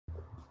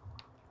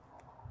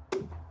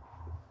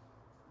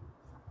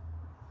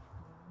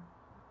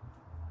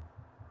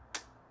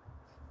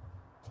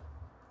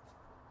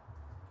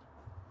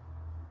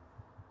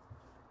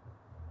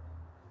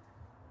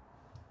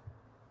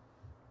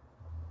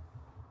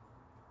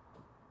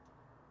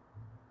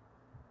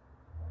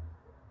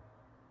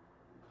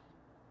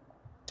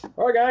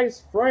Alright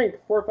guys, Frank,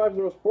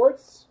 450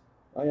 Sports.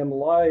 I am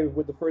live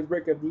with the first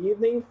break of the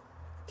evening.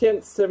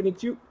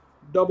 1072,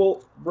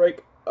 double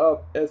break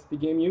of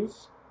SPGU,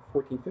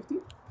 1450.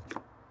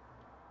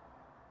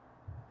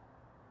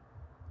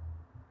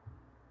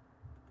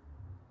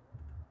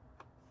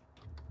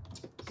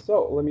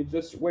 So, let me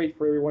just wait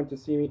for everyone to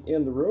see me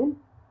in the room.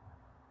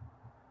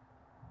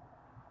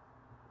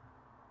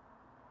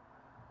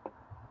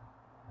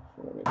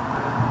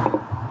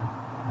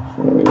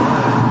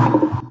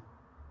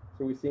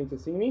 So we seem to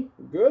see me.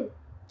 Good.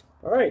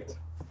 All right.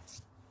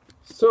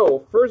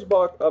 So first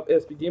box of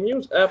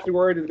SPGU.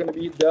 Afterward is going to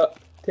be the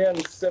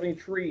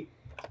 1073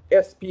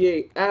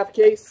 SPA half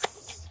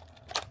case.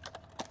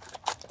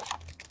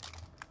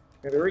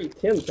 A very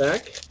tin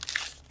pack.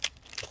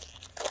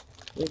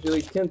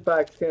 Usually tin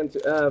packs tend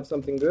to have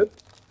something good.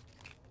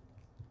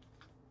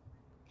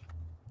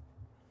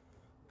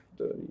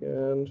 To the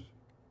end.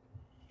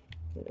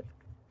 Yeah.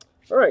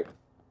 All right.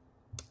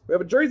 We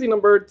have a jersey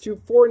number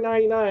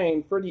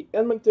 2499 for the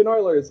Edmonton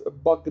Oilers,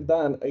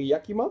 Bogdan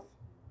Yakimov.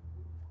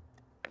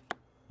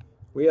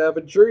 We have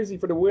a jersey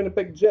for the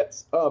Winnipeg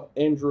Jets of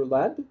Andrew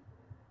Ladd.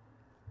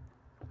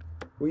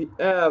 We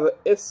have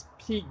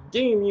SP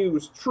Game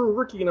Use True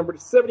Rookie number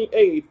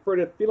 78 for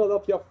the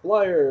Philadelphia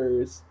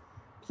Flyers,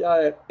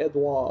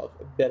 Pierre-Edouard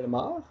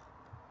Bellemare.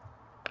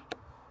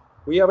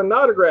 We have an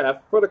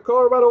autograph for the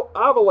Colorado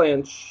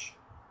Avalanche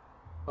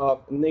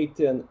of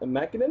Nathan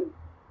MacKinnon.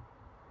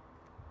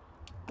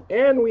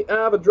 And we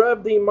have a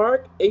draft day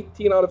mark,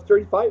 18 out of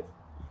 35,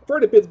 for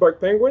the Pittsburgh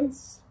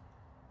Penguins,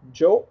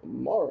 Joe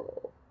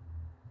Morrow.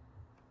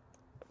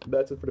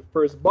 That's it for the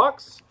first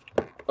box.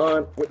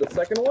 On with the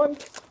second one.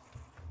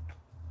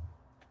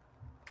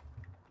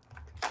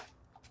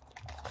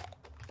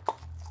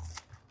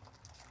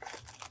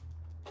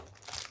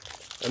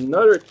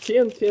 Another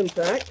tin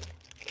pack.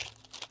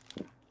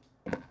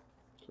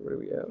 So what do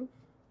we have?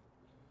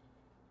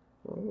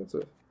 Oh, it's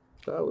a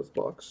Dallas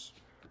box.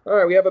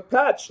 Alright, we have a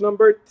patch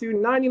number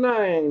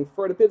 299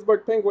 for the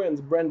Pittsburgh Penguins,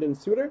 Brendan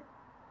Suter.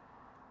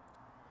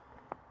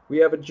 We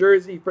have a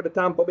jersey for the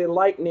Tampa Bay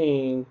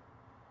Lightning,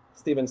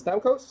 Steven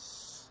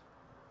Stamkos.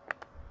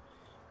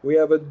 We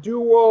have a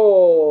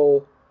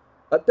dual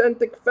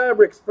authentic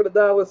fabrics for the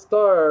Dallas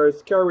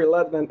Stars, Carey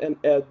Ledman and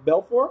Ed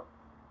Belfour.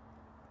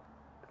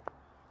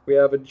 We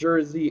have a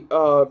jersey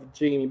of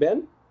Jamie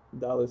Benn,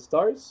 Dallas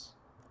Stars.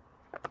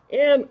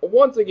 And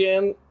once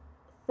again,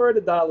 for the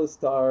Dallas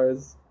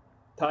Stars,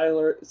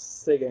 Tyler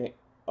Seguin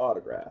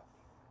autograph.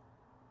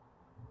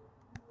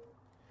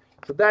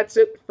 So that's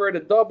it for the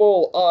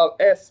double of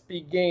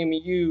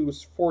SPGU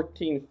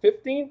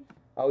 1415.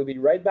 I will be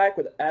right back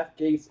with a half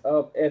case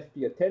of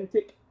SP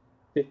Authentic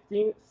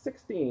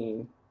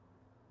 1516.